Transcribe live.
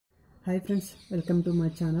Hi friends, welcome to my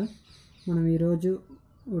channel. మనం ఈరోజు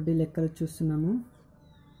వడ్డీ లెక్కలు చూస్తున్నాము.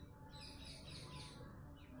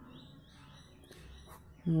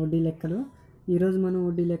 ఈరోజు మనం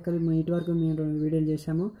వడ్డీ లెక్కలు ఇటు వరకు మేము 2 వీడియోలు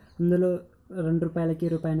చేసాము. అందులో ₹2కి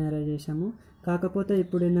రూపాయిన్నర చేసాము. కాకపోతే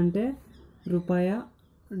ఇప్పుడు ఏంటంటే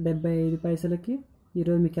 ₹1.75కి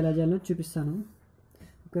ఈరోజు మీకు ఎలా చేయాలో చూపిస్తాను.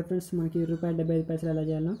 ఓకే ఫ్రెండ్స్, మనకి ₹1.75 ఎలా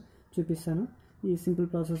చేయాలో చూపిస్తాను. ఈ సింపుల్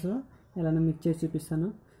ప్రాసెస్లో ఎలానో మీకు చేసి చూపిస్తాను.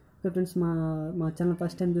 ఓకే ఫ్రెండ్స్, మా ఛానల్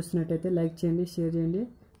ఫస్ట్ టైం చూస్తున్నట్టయితే లైక్ చేయండి, షేర్ చేయండి,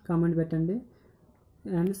 కామెంట్ పెట్టండి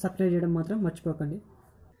అండ్ సబ్స్క్రైబ్ చేయడం మాత్రం మర్చిపోకండి.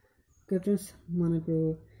 ఓకే ఫ్రెండ్స్, మనకు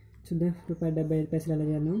చూద్దాం ₹1.75 ఎలా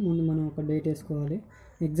చేయాలో. ముందు మనం ఒక డేట్ వేసుకోవాలి.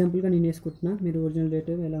 ఎగ్జాంపుల్గా నేను వేసుకుంటున్నా, మీరు ఒరిజినల్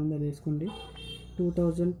డేట్ ఎలా ఉందో అది వేసుకోండి.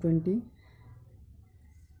 2020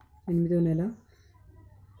 8వ నెల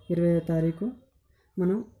 20వ తారీఖు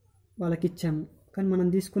మనం వాళ్ళకి ఇచ్చాము. కానీ మనం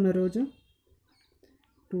తీసుకున్న రోజు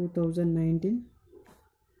 2019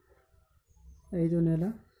 5వ నెల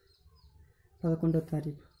 11వ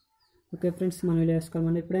తారీఖు. ఓకే ఫ్రెండ్స్, మనం ఇలా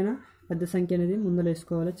వేసుకోవాలి. ఎప్పుడైనా పెద్ద సంఖ్య అనేది ముందర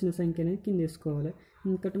వేసుకోవాలి, చిన్న సంఖ్య అనేది కింద వేసుకోవాలి.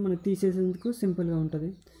 ఎందుకంటే మనం తీసేసేందుకు సింపుల్గా ఉంటుంది.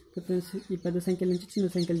 ఓకే ఫ్రెండ్స్, ఈ పెద్ద సంఖ్యల నుంచి చిన్న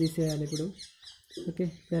సంఖ్యలు తీసేయాలి ఇప్పుడు. ఓకే,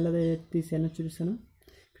 ఎలా తీసేయాలని చూపిస్తాను.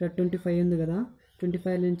 ఇక్కడ 25 ఉంది కదా,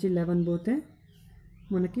 25 నుంచి 11 పోతే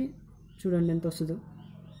మనకి చూడండి ఎంత వస్తుందో.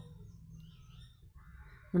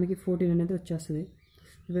 మనకి 14 అనేది వచ్చేస్తుంది.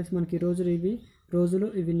 ఫ్రెండ్స్, మనకి రోజులు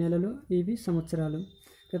ఇవి నెలలు, ఇవి సంవత్సరాలు.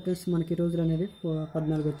 ఫ్రెండ్స్, మనకి రోజులు అనేది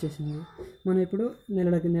 14 వచ్చేసింది. మనం ఇప్పుడు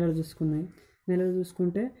నెలలు చూసుకున్నాయి. నెలలు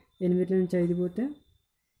చూసుకుంటే 8 నుంచి 5 పోతే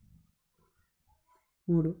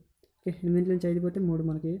 3. ఓకే, 8 నుంచి 5 పోతే 3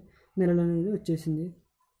 మనకి నెలలు అనేది వచ్చేసింది.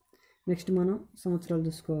 నెక్స్ట్ మనం సంవత్సరాలు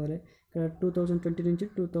చూసుకోవాలి. ఇక్కడ 2020 నుంచి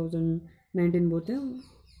 2019 పోతే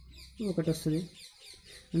 1 వస్తుంది.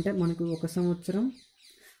 అంటే మనకు 1 సంవత్సరం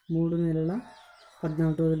 3 నెలల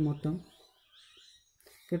 14 రోజులు మొత్తం.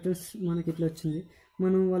 ఓకే ఫ్రెండ్స్, మనకి ఇట్లా వచ్చింది.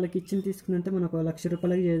 మనం వాళ్ళకి తీసుకున్నంటే మనం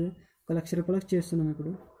 ₹1,00,000 చేస్తున్నాం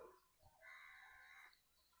ఇప్పుడు.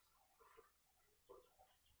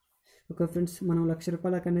 ఓకే ఫ్రెండ్స్, మనం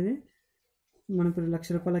 ₹1,00,000 అనేది మనం ఇప్పుడు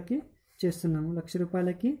 ₹1,00,000కి చేస్తున్నాము.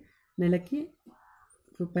 ₹1,00,000కి నెలకి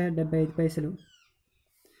 ₹1.75.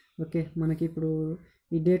 ఓకే, మనకి ఇప్పుడు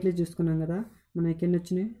ఈ డేట్లు చూసుకున్నాం కదా, మనకి ఎన్ని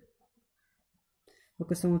వచ్చినాయి?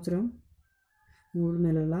 1 సంవత్సరం 3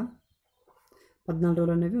 నెలల 14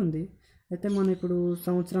 రోజులు అనేవి ఉంది. అయితే మనం ఇప్పుడు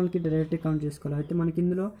సంవత్సరానికి డైరెక్ట్ కౌంట్ చేసుకోవాలి. అయితే మనకి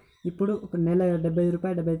ఇందులో ఇప్పుడు ఒక నెల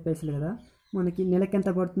 ₹75 కదా, మనకి నెలకి ఎంత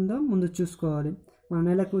పడుతుందో ముందు చూసుకోవాలి. మనం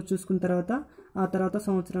నెలకు చూసుకున్న ఆ తర్వాత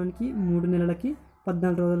సంవత్సరానికి 3 నెలలకి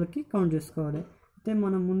 14 రోజులకి కౌంట్ చేసుకోవాలి. అయితే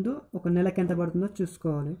మనం ముందు ఒక నెలకి ఎంత పడుతుందో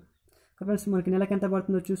చూసుకోవాలి. ఫ్రెండ్స్, మనకి నెలకి ఎంత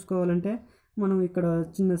పడుతుందో చూసుకోవాలంటే మనం ఇక్కడ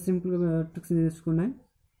చిన్న సింపుల్ ట్రిక్స్ తీసుకున్నాయి.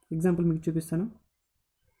 ఎగ్జాంపుల్ మీకు చూపిస్తాను.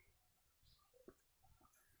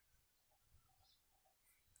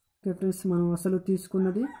 ఓకే ఫ్రెండ్స్, మనం అసలు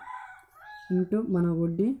తీసుకున్నది ఇంటూ మన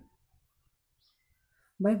వడ్డీ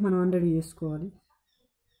బై మనం 100 వేసుకోవాలి.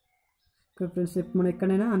 ఓకే ఫ్రెండ్స్, మనం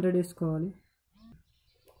ఎక్కడైనా 100 వేసుకోవాలి.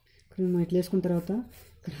 మనం ఇట్లా వేసుకున్న తర్వాత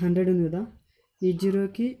ఇక్కడ 100 ఉంది కదా, ఈ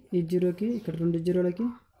జీరోకి ఇక్కడ 2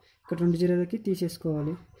 జీరోలకి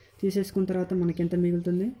తీసేసుకోవాలి. తీసేసుకున్న తర్వాత మనకి ఎంత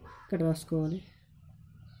మిగులుతుంది ఇక్కడ రాసుకోవాలి.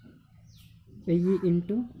 1000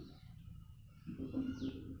 ఇంటూ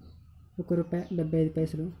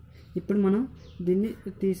 ₹1.75. ఇప్పుడు మనం దీన్ని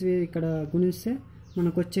ఇక్కడ గుణిస్తే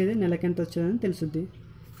మనకు వచ్చేది నెలకి ఎంత వచ్చేదని తెలుస్తుంది.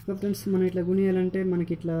 ఫ్రెండ్స్, మనం ఇట్లా గుణియాలంటే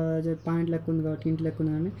మనకి ఇట్లా పాయింట్ లెక్క ఉంది కాబట్టి ఇంటి లెక్క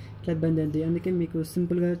ఉంది కానీ ఇట్లా ఇబ్బంది అవుతుంది. అందుకే మీకు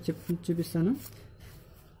సింపుల్గా చూపిస్తాను.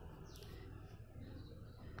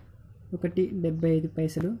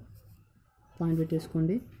 ₹1.75 పాయింట్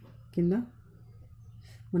పెట్టేసుకోండి. కింద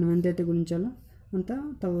మనం ఎంతైతే గుణించాలో అంత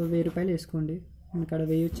 ₹1000 వేసుకోండి. మనకి అక్కడ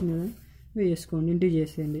 1000 వచ్చింది కదా, 1000 వేసుకోండి, ఇంటూ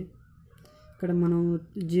చేసేయండి. ఇక్కడ మనం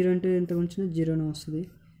 0 ఇంటూ ఎంత గుణించినా 0నే వస్తుంది.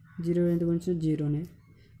 0 ఎంత గుణించినా 0నే.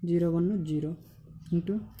 0 1 0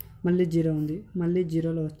 ఇంటూ మళ్ళీ 0 ఉంది, మళ్ళీ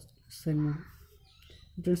 0లో వస్తాయి 3.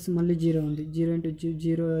 ఫ్రెండ్స్, మళ్ళీ 0 ఉంది. 0 ఇంటూ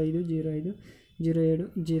 05 07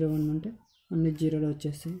 01 అంటే అన్ని 0లో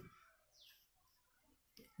వచ్చేస్తాయి.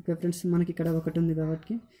 ఓకే ఫ్రెండ్స్, మనకి ఇక్కడ 1 ఉంది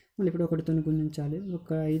కాబట్టి మళ్ళీ ఇప్పుడు 1తో గుణించాలి.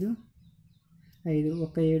 1 5 5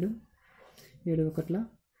 1 7 7 1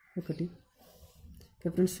 1.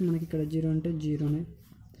 ఓకే ఫ్రెండ్స్, మనకి ఇక్కడ 0 అంటే 0నే.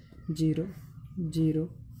 0 0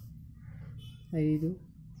 5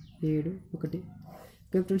 7 1.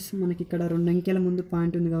 ఓకే ఫ్రెండ్స్, మనకి ఇక్కడ 2 అంకెల ముందు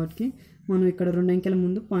పాయింట్ ఉంది కాబట్టి మనం ఇక్కడ 2 అంకెల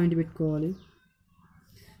ముందు పాయింట్ పెట్టుకోవాలి.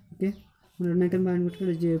 ఓకే, మనం 2 అంకెల పాయింట్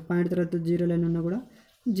పెట్టుకుంటే పాయింట్ తర్వాత 0 లైన్ ఉన్నా కూడా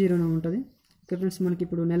 0నే ఉంటుంది. ఓకే ఫ్రెండ్స్, మనకి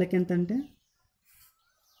ఇప్పుడు నెలకి ఎంత అంటే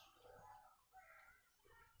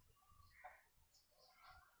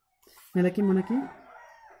నెలకి మనకి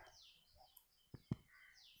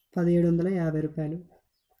 ₹1,750.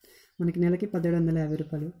 మనకి నెలకి 1750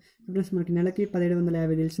 రూపాయలు. ఫ్రెండ్స్ మనకి నెలకి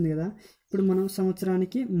 1750 తెలిసింది కదా. ఇప్పుడు మనం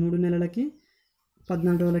సంవత్సరానికి 3 నెలలకి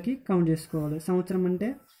 14 రోజులకి కౌంట్ చేసుకోవాలి. సంవత్సరం అంటే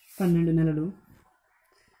 12 నెలలు,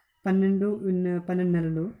 12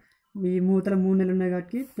 నెలలు. ఈ మూతల 3 నెలలు ఉన్నాయి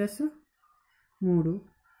కాబట్టి ప్లస్ 3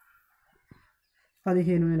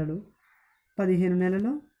 15 నెలలు. 15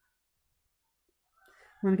 నెలలు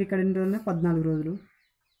మనకి ఇక్కడ ఎన్ని రోజులు? 14 రోజులు.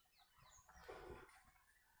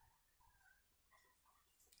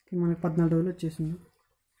 మనకి 14 రోజులు వచ్చేసింది.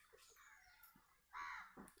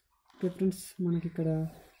 ఓకే ఫ్రెండ్స్, మనకి ఇక్కడ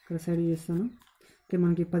సైడ్ చేస్తాను. ఓకే,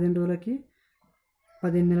 మనకి 15 రోజులకి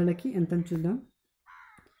 15 నెలలకి ఎంత అని చూద్దాం.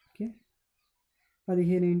 ఓకే,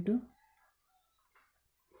 15 ×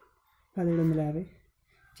 1750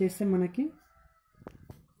 చేస్తే మనకి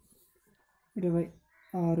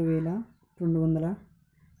 26,250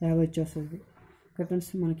 వచ్చేస్తుంది. ఓకే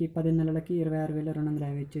ఫ్రెండ్స్, మనకి 10 నెలలకి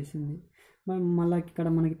 26,250 వచ్చేసింది. మళ్ళీ ఇక్కడ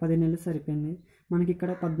మనకి 10 నెలలు సరిపోయింది. మనకి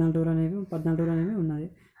ఇక్కడ 14 రోజులు అనేవి ఉన్నది.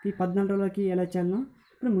 ఈ 14 రోజులకి ఎలా చేయాలో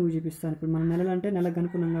ఇప్పుడు మీకు చూపిస్తాను. ఇప్పుడు మన నెలలు అంటే నెలకు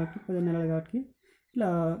కనుక్కున్నాం కాబట్టి 10 నెలలు కాబట్టి ఇట్లా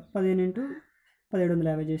 15 ×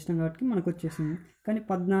 1750 చేసినాం కాబట్టి మనకు వచ్చేసింది. కానీ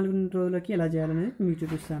 14 రోజులకి ఎలా చేయాలనేది మీకు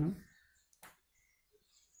చూపిస్తాను.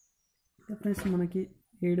 ఫ్రెండ్స్, మనకి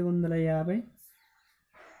 750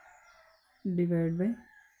 /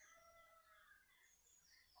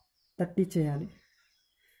 30 చేయాలి.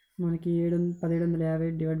 మనకి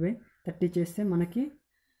 1750 / 30 చేస్తే మనకి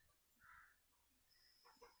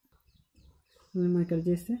ఇక్కడ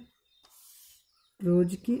చేస్తే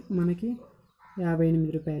రోజుకి మనకి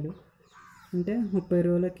 58 రూపాయలు. అంటే 30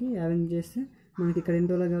 రోజులకి 58 చేస్తే మనకి ఇక్కడ ఎన్ని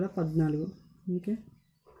రోజులు కదా? 14. ఓకే,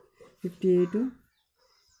 58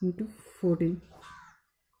 × 14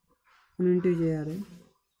 మనం ఇంటూ చేయాలి.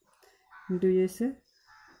 ఇంటూ చేస్తే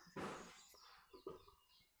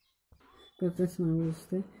ఫ్రెండ్స్ మనం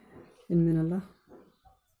చూస్తే 8 నెలల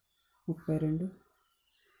 32,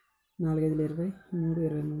 4 × 5 = 20, 3 ×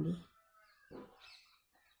 23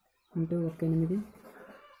 ఇంటూ 1 8,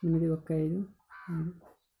 8 × 1 5,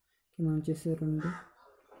 మనం చేసే 2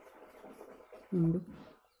 11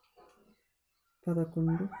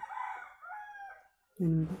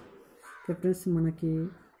 8. ఫ్రెండ్స్, మనకి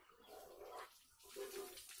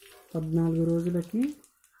 14 రోజులకి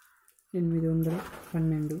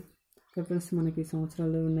 812. ఫ్రెండ్స్, మనకి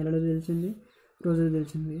సంవత్సరాలు నెలలు తెలిసింది, రోజులు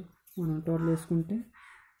తెలిసింది. మనం టోటల్ వేసుకుంటే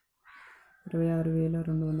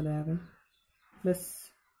 26,250 ప్లస్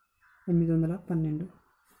 812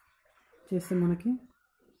 చేస్తే మనకి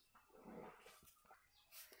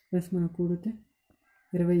ప్లస్ మనం కూడితే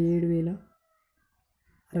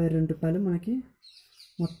 27,062 రూపాయలు మనకి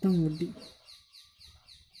మొత్తం వడ్డీ.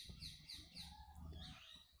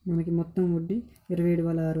 మనకి మొత్తం వడ్డీ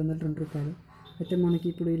 27,602 రూపాయలు. అయితే మనకి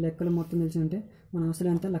ఇప్పుడు ఈ లెక్కలు మొత్తం తెలిసిందంటే మన అవసరం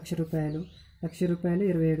ఎంత? 1,00,000 రూపాయలు. 1,00,000 రూపాయలు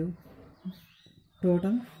 27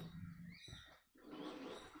 టోటల్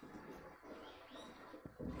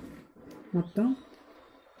మొత్తం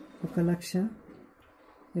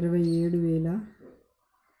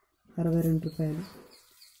 1,27,062 రూపాయలు.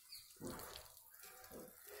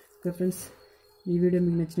 ఓకే ఫ్రెండ్స్, ఈ వీడియో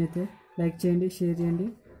మీకు నచ్చినైతే లైక్ చేయండి, షేర్ చేయండి,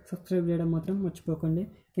 సబ్స్క్రైబ్ చేయడం మాత్రం మర్చిపోకండి.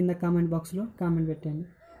 కింద కామెంట్ బాక్స్లో కామెంట్ పెట్టండి.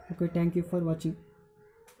 Okay, thank you for watching.